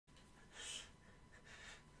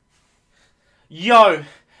Yo,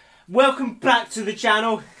 welcome back to the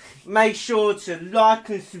channel. Make sure to like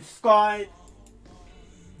and subscribe.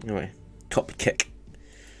 Anyway, top kick.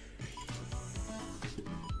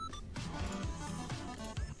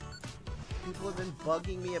 People have been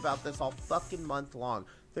bugging me about this all fucking month long.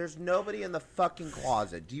 There's nobody in the fucking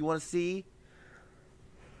closet. Do you want to see?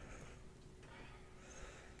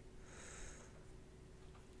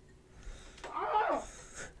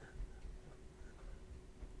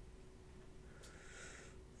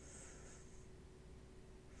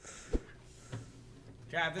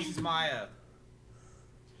 Cat, this is Maya.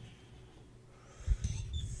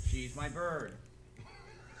 She's my bird.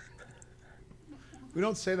 We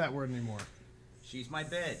don't say that word anymore. She's my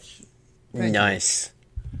bitch. Nice.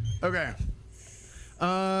 Okay.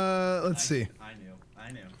 Let's see. I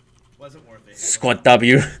knew. Wasn't worth it. Squad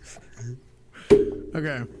W. Okay.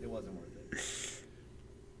 It wasn't worth it.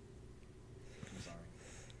 I'm sorry.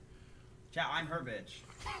 Cat, I'm her bitch.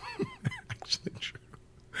 Actually true.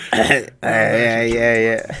 Yeah.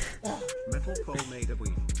 Metal Pole made a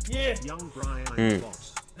win. Yeah. Young Brian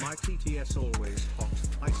boss. My TTS always hot.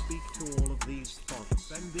 I speak to all of these thoughts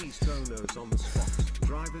and these donos on the spot.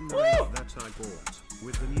 Driving the rig that I bought.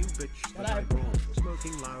 With the new bitch that I brought.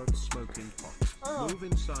 Smoking loud, smoking hot.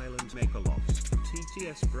 Moving silent, make a lot.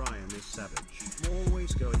 TTS Brian is savage.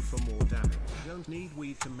 Always going for more damage. Don't need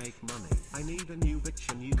weed to make money. I need a new bitch,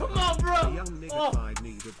 a new Come on, bro! A young nigga I'd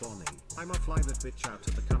need a Bonnie. I'ma fly that bitch out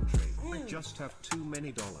of the country. I just have too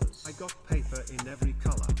many dollars. I got paper in every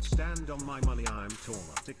color. Stand on my money, I'm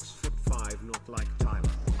taller. 6'5", not like Tyler.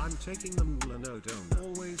 I'm taking the moolah, no donor.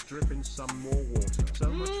 Always dripping some more water. So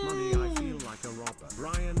much money, I feel like a robber.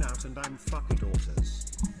 Brian out and I'm fucking daughters.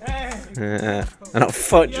 Hey! And I'll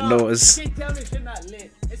fuck your daughters. You can't tell me shit not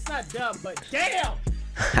lit. It's not dumb, but damn!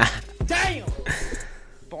 Damn!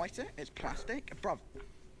 Bite it, it's plastic, bruv.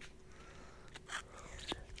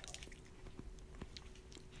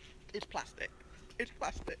 It's plastic. It's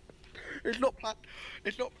plastic. It's not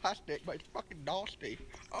plastic, but it's fucking nasty.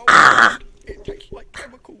 Oh my god, it tastes like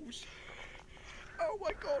chemicals. Oh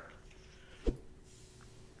my god.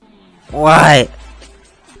 Why?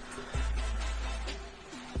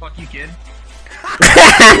 Fuck you, kid.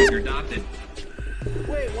 You're adopted.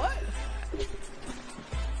 Wait, what?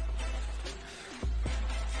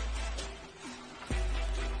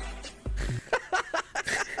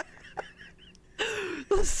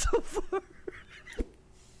 That's so far.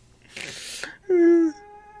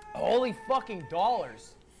 Holy fucking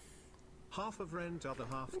dollars. Half of rent, other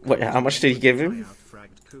half. Wait, how much did he give him?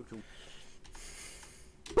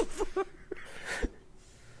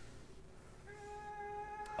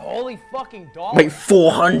 Holy fucking dollars. Wait,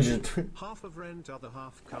 400. Half of rent, other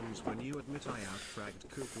half comes when you admit I outfragged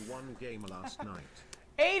Cuckoo one game last night.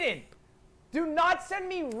 Aiden, do not send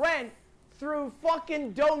me rent through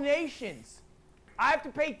fucking donations. I have to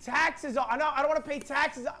pay taxes. I don't want to pay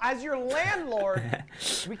taxes as your landlord.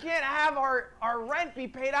 We can't have our rent be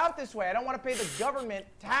paid out this way. I don't want to pay the government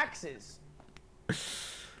taxes.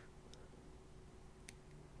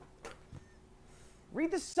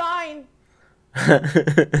 Read the sign. I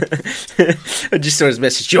just saw his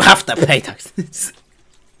message. You have to pay taxes.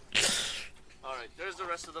 Alright, there's the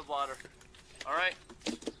rest of the water. Alright?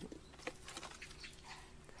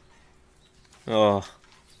 Oh.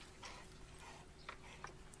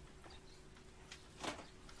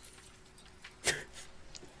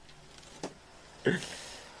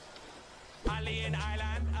 Alien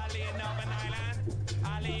Island, Alien Northern Island,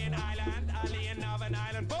 Alien Island, Alien Northern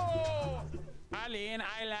Island, boom! Alien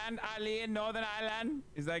Island, Alien Northern Island.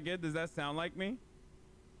 Is that good? Does that sound like me?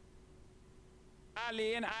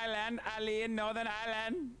 Alien Island, Alien Northern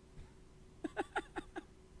Island.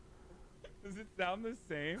 Does it sound the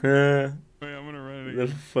same? Wait, I'm gonna run it again.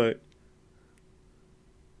 The fuck?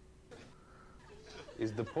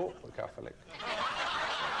 Is the Pope a Catholic?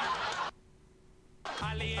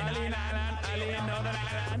 Alien Island, Alien Northern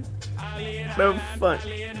Island, Alien No Island, fuck.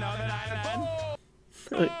 Alien Northern Island.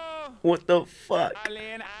 What the fuck?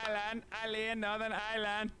 Alien Island, Alien Northern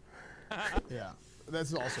Island. Yeah. This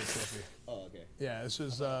is also a trophy. Oh, okay. Yeah, this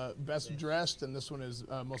is best dressed, and this one is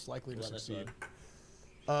most likely to succeed.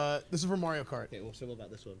 This is for Mario Kart. Okay, well, so what about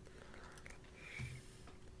this one?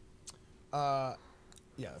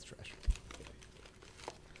 Yeah, that's trash.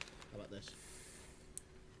 How about this?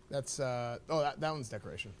 That's that one's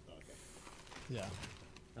decoration. Oh, okay. Yeah.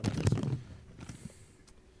 How about this one?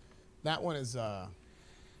 That one is that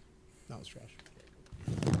one's trash.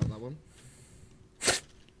 How about that one?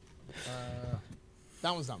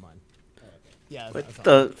 That one's not mine. Oh, okay. Yeah. What that's not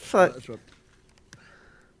the mine. fuck? This one.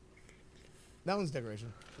 That one's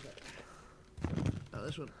decoration.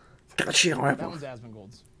 This one. Gotcha. That one's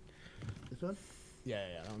Asmongold's. This one? Yeah,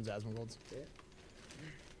 that one's Asmongold's. Yeah.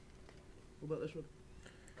 What about this one?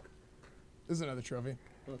 This is another trophy.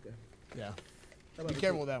 Okay. Yeah. How about Be this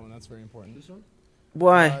careful one? with that one. That's very important. This one?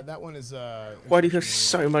 Why? That one is. Why do you have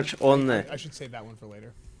so much on there? I should save that one for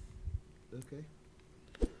later. Okay.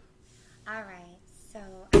 Alright, so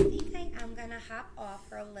I think I'm gonna hop off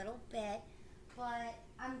for a little bit, but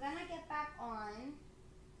I'm gonna get back on.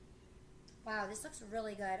 Wow, this looks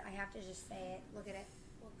really good. I have to just say it. Look at it.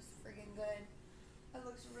 Looks friggin' good. It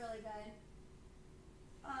looks really good.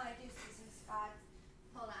 Oh, I do see some spots.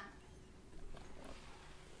 Hold on.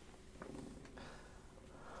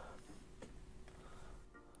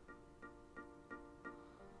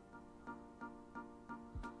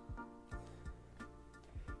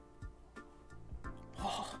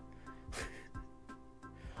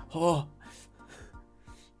 Oh.